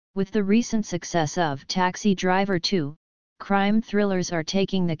With the recent success of Taxi Driver 2, crime thrillers are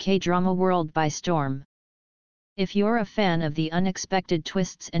taking the K-drama world by storm. If you're a fan of the unexpected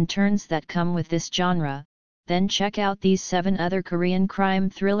twists and turns that come with this genre, then check out these 7 other Korean crime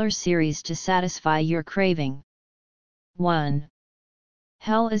thriller series to satisfy your craving. 1.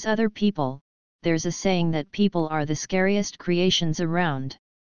 Hell is Other People. There's a saying that people are the scariest creations around.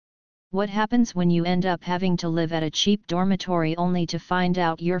 What happens when you end up having to live at a cheap dormitory only to find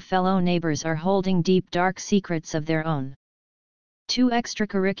out your fellow neighbors are holding deep dark secrets of their own? 2.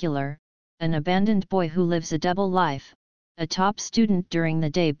 Extracurricular. An abandoned boy who lives a double life, a top student during the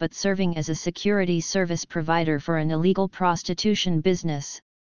day but serving as a security service provider for an illegal prostitution business.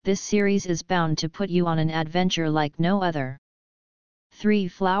 This series is bound to put you on an adventure like no other. 3.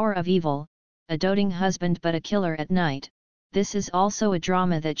 Flower of Evil. A doting husband but a killer at night. This is also a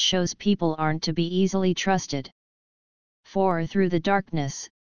drama that shows people aren't to be easily trusted. 4. Through the Darkness.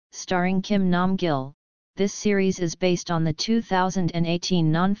 Starring Kim Nam-gil. This series is based on the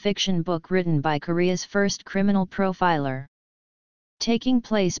 2018 non-fiction book written by Korea's first criminal profiler. Taking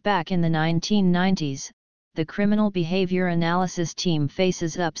place back in the 1990s, the criminal behavior analysis team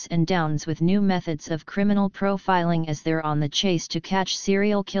faces ups and downs with new methods of criminal profiling as they're on the chase to catch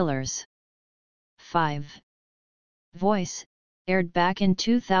serial killers. 5. Voice. Aired back in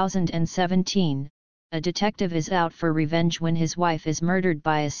 2017, a detective is out for revenge when his wife is murdered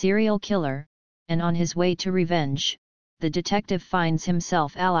by a serial killer, and on his way to revenge, the detective finds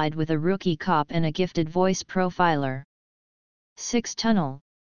himself allied with a rookie cop and a gifted voice profiler. 6. Tunnel.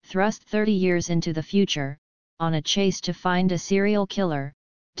 Thrust 30 years into the future, on a chase to find a serial killer,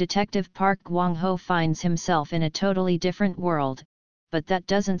 Detective Park Kwang-ho finds himself in a totally different world, but that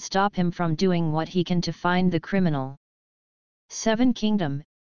doesn't stop him from doing what he can to find the criminal. 7. Kingdom.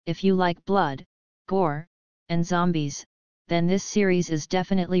 If you like blood, gore, and zombies, then this series is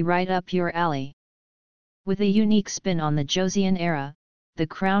definitely right up your alley. With a unique spin on the Joseon era, the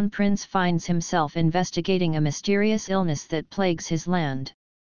Crown Prince finds himself investigating a mysterious illness that plagues his land.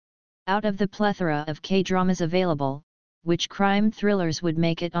 Out of the plethora of K-dramas available, which crime thrillers would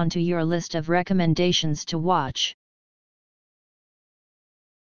make it onto your list of recommendations to watch?